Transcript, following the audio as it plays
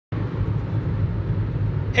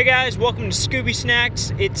Hey guys, welcome to Scooby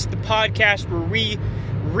Snacks. It's the podcast where we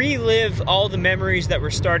relive all the memories that we're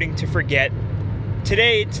starting to forget.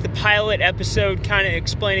 Today, it's the pilot episode, kind of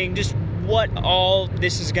explaining just what all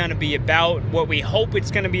this is going to be about, what we hope it's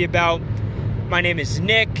going to be about. My name is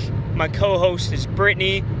Nick. My co-host is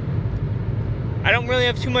Brittany. I don't really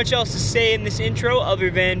have too much else to say in this intro other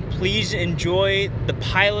than please enjoy the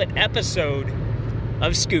pilot episode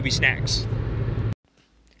of Scooby Snacks.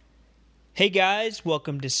 Hey guys,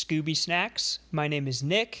 welcome to Scooby Snacks. My name is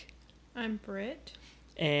Nick. I'm Britt.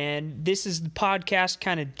 And this is the podcast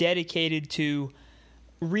kind of dedicated to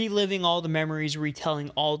reliving all the memories, retelling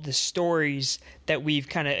all the stories that we've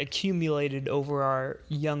kind of accumulated over our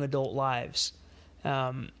young adult lives.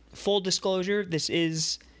 Full disclosure,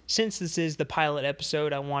 since this is the pilot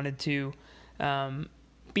episode, I wanted to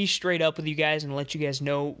be straight up with you guys and let you guys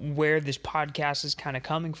know where this podcast is kind of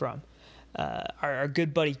coming from. Our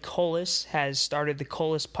good buddy Colas has started the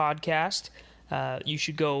Colas podcast. You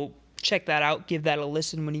should go check that out. Give that a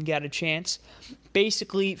listen when you got a chance.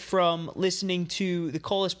 Basically, from listening to the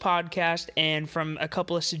Colas podcast and from a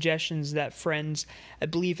couple of suggestions that friends, I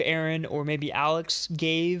believe Aaron or maybe Alex,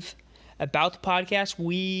 gave about the podcast,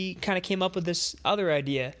 we kind of came up with this other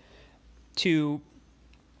idea to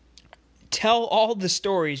tell all the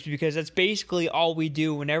stories, because that's basically all we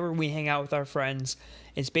do whenever we hang out with our friends.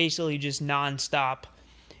 It's basically just nonstop.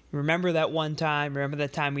 Remember that one time, remember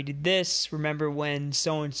that time we did this, remember when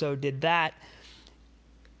so-and-so did that.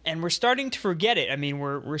 And we're starting to forget it. I mean,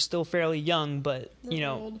 we're still fairly young, but,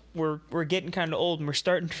 we're getting kind of old, and we're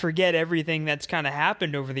starting to forget everything that's kind of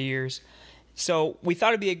happened over the years. So we thought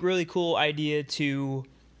it'd be a really cool idea to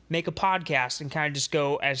make a podcast and kind of just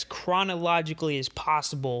go as chronologically as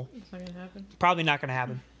possible. It's not going to happen. Probably not going to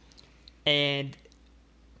happen. And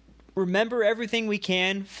remember everything we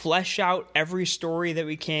can, flesh out every story that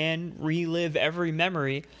we can, relive every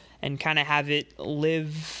memory, and kind of have it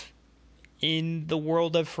live in the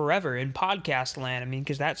world of forever, in podcast land. I mean,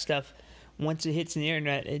 because that stuff, once it hits the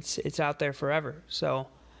internet, it's out there forever. So,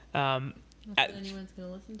 not that anyone's going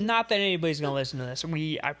to listen to not that anybody's going to listen to this.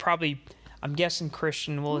 I'm guessing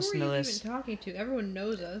Christian will listen to this. Who are you even talking to? Everyone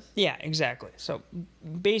knows us. Yeah, exactly. So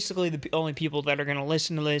basically, the only people that are going to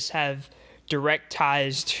listen to this have direct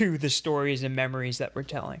ties to the stories and memories that we're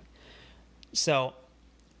telling. So,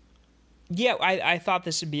 yeah, I thought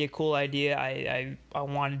this would be a cool idea. I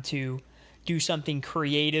wanted to do something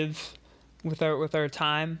creative with our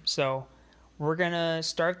time. So we're gonna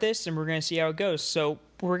start this and we're gonna see how it goes. So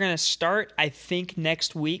we're gonna start, I think,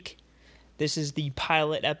 next week. This is the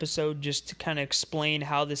pilot episode, just to kind of explain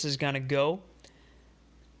how this is gonna go.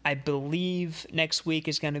 I believe next week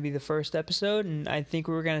is going to be the first episode, and I think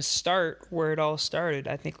we're going to start where it all started.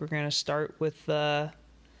 I think we're going to start with an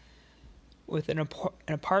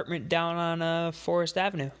apartment down on Forest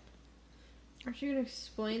Avenue. Aren't you going to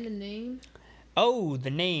explain the name? Oh, the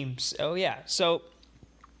names. Oh, yeah. So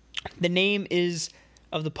the name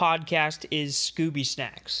of the podcast is Scooby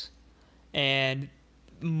Snacks, and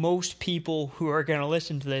most people who are going to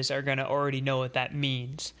listen to this are going to already know what that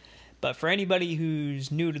means. But for anybody who's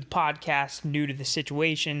new to the podcast, new to the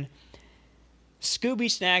situation, Scooby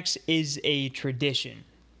Snacks is a tradition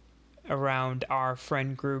around our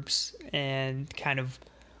friend groups, and kind of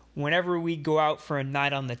whenever we go out for a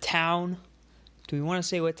night on the town. Do we want to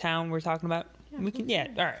say what town we're talking about? Yeah, we can. Yeah,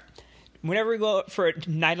 all right. Whenever we go out for a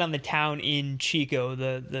night on the town in Chico,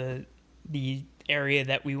 the area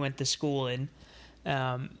that we went to school in,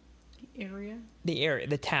 the area,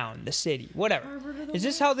 the town, the city, whatever. Is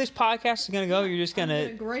this how this podcast is going to go? You're just going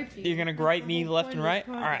to gripe me left and right?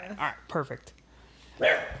 All right, perfect.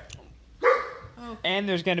 Okay. And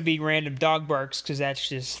there's going to be random dog barks, because that's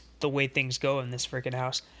just the way things go in this freaking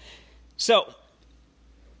house. So,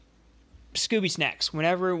 Scooby Snacks.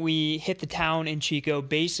 Whenever we hit the town in Chico,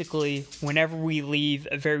 basically, whenever we leave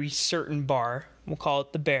a very certain bar, we'll call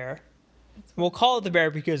it the Bear. We'll call it the Bear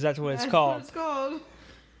because that's what it's called. That's what it's called.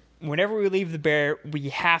 Whenever we leave the Bear, we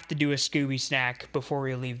have to do a Scooby Snack before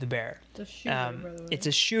we leave the Bear. It's a shooter, by the way. It's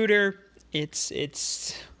a shooter.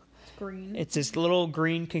 It's green. It's this little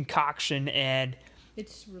green concoction, and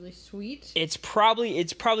it's really sweet. It's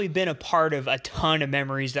probably been a part of a ton of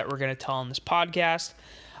memories that we're going to tell on this podcast.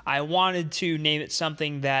 I wanted to name it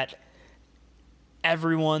something that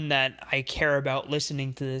everyone that I care about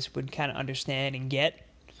listening to this would kind of understand and get.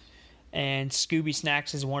 And Scooby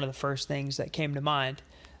Snacks is one of the first things that came to mind.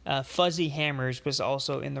 Fuzzy Hammers was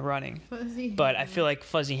also in the running, but I feel like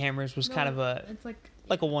Fuzzy Hammers was kind of it's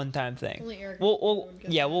like a one-time thing. Only Eric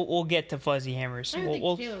we'll get to Fuzzy Hammers.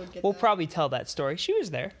 We'll probably tell that story. She was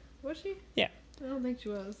there. Was she? Yeah. I don't think she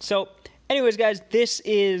was. So Anyways, guys,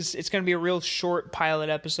 it's going to be a real short pilot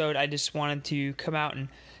episode. I just wanted to come out and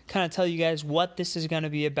kind of tell you guys what this is going to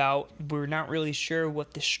be about. We're not really sure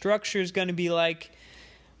what the structure is going to be like.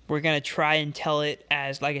 We're going to try and tell it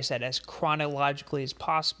as, like I said, as chronologically as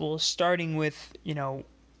possible, starting with,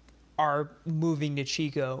 our moving to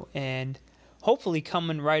Chico and hopefully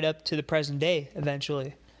coming right up to the present day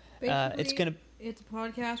eventually. Basically, it's a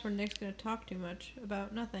podcast where Nick's going to talk too much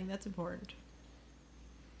about nothing. That's important.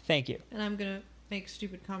 Thank you. And I'm going to make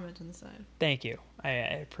stupid comments on the side. Thank you. I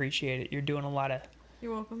appreciate it. You're doing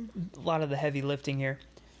You're welcome. a lot of the heavy lifting here.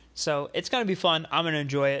 So it's going to be fun. I'm going to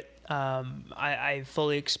enjoy it. I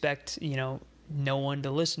fully expect, no one to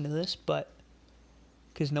listen to this, but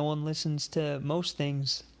because no one listens to most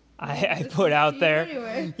things I put out there.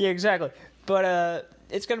 Anyway. Yeah, exactly. But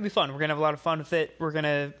it's going to be fun. We're going to have a lot of fun with it. We're going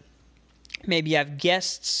to maybe have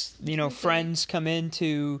guests, friends come in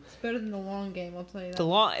to... It's better than the long game, I'll tell you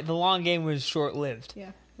that. The long game was short-lived.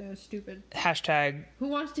 Yeah, it was stupid. Hashtag... Who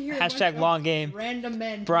wants to hear Hashtag long game. Random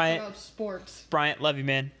men Bryant, talk about sports? Bryant, love you,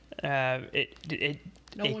 man. It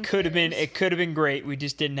one could have been cares. it could have been great. We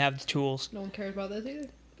just didn't have the tools. No one cares about this either,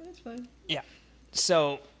 but it's fine. Yeah.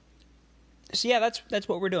 So yeah, that's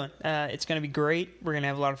what we're doing. It's gonna be great. We're gonna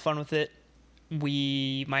have a lot of fun with it.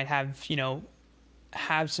 We might have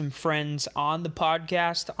some friends on the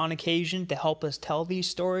podcast on occasion to help us tell these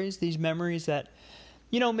stories, these memories that,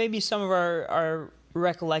 maybe some of our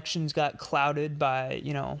recollections got clouded by,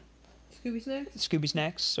 Scooby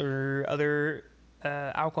Snacks or other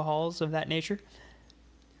alcohols of that nature.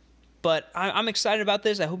 But I'm excited about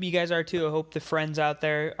this. I hope you guys are too. I hope the friends out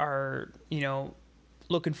there are,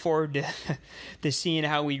 looking forward to seeing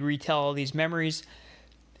how we retell all these memories.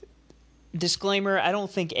 Disclaimer, I don't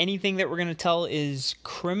think anything that we're going to tell is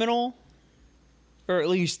criminal, or at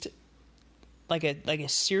least like a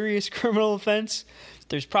serious criminal offense.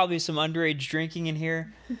 There's probably some underage drinking in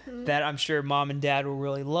here that I'm sure mom and dad will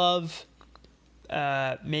really love.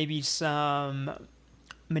 Maybe some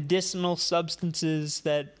medicinal substances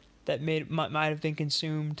that might have been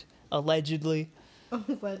consumed allegedly,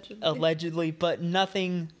 but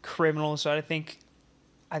nothing criminal. So I think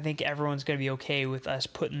everyone's going to be okay with us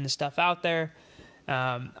putting the stuff out there.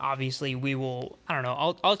 Obviously, we will. I don't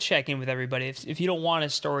know. I'll check in with everybody. If you don't want a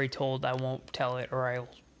story told, I won't tell it, or I'll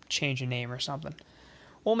change a name or something.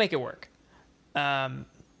 We'll make it work. Yeah,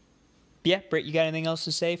 Britt, you got anything else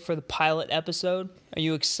to say for the pilot episode? Are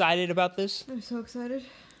you excited about this? I'm so excited.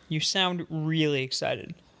 You sound really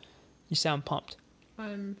excited. You sound pumped.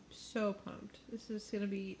 I'm so pumped. This is going to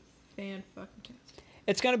be fan-fucking-tastic.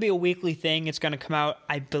 It's going to be a weekly thing. It's going to come out,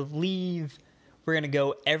 I believe, we're going to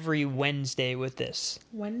go every Wednesday with this.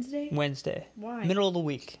 Wednesday. Why? Middle of the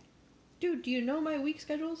week. Dude, do you know my week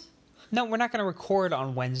schedules? No, we're not going to record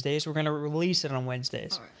on Wednesdays. We're going to release it on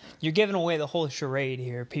Wednesdays. All right. You're giving away the whole charade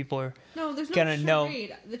here. People are No, there's no gonna charade.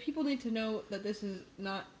 know. The people need to know that this is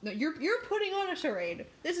not... No, you're putting on a charade.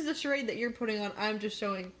 This is a charade that you're putting on. I'm just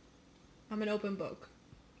showing... I'm an open book.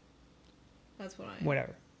 That's what I am.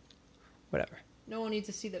 Whatever. No one needs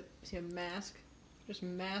to see a mask. Just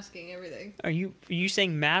masking everything. Are you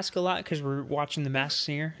saying mask a lot because we're watching The Masked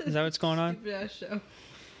Singer? Is that what's going on? Stupid ass show.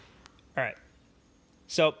 All right.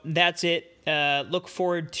 So that's it. Look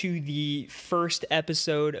forward to the first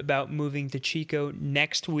episode about moving to Chico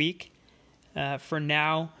next week. For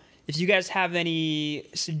now, if you guys have any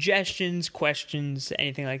suggestions, questions,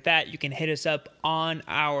 anything like that, you can hit us up on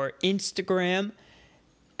our Instagram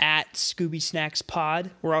at Scooby Snacks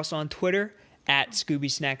Pod. We're also on Twitter at Scooby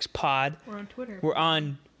Snacks Pod. We're on Twitter.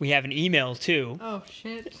 We have an email too. Oh,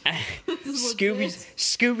 shit.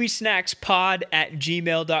 Scooby Snacks Pod at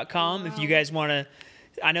gmail.com. Wow. If you guys want to,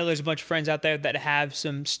 I know there's a bunch of friends out there that have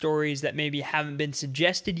some stories that maybe haven't been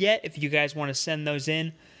suggested yet. If you guys want to send those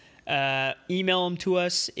in, email them to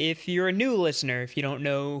us. If you're a new listener, if you don't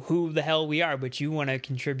know who the hell we are, but you want to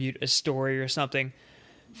contribute a story or something,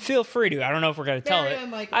 feel free to. I don't know if we're going to tell it.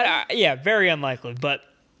 Unlikely. Yeah, very unlikely. But,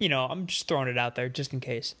 I'm just throwing it out there just in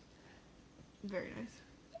case. Very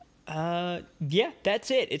nice. Yeah, that's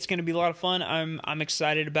it. It's going to be a lot of fun. I'm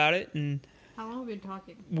excited about it. And How long have we been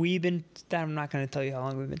talking? I'm not going to tell you how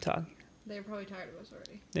long we've been talking. They're probably tired of us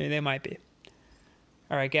already. They might be.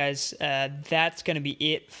 All right, guys, that's going to be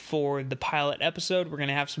it for the pilot episode. We're going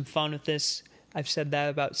to have some fun with this. I've said that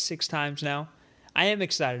about 6 times now. I am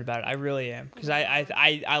excited about it. I really am. Because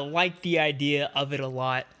I like the idea of it a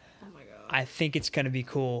lot. Oh, my God. I think it's going to be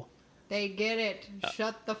cool. They get it.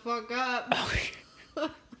 Shut the fuck up.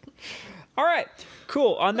 All right,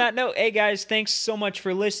 cool. On that note, hey, guys, thanks so much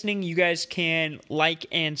for listening. You guys can like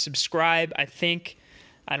and subscribe, I think.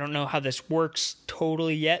 I don't know how this works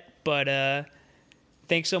totally yet, but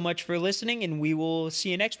Thanks so much for listening, and we will see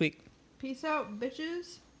you next week. Peace out,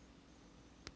 bitches.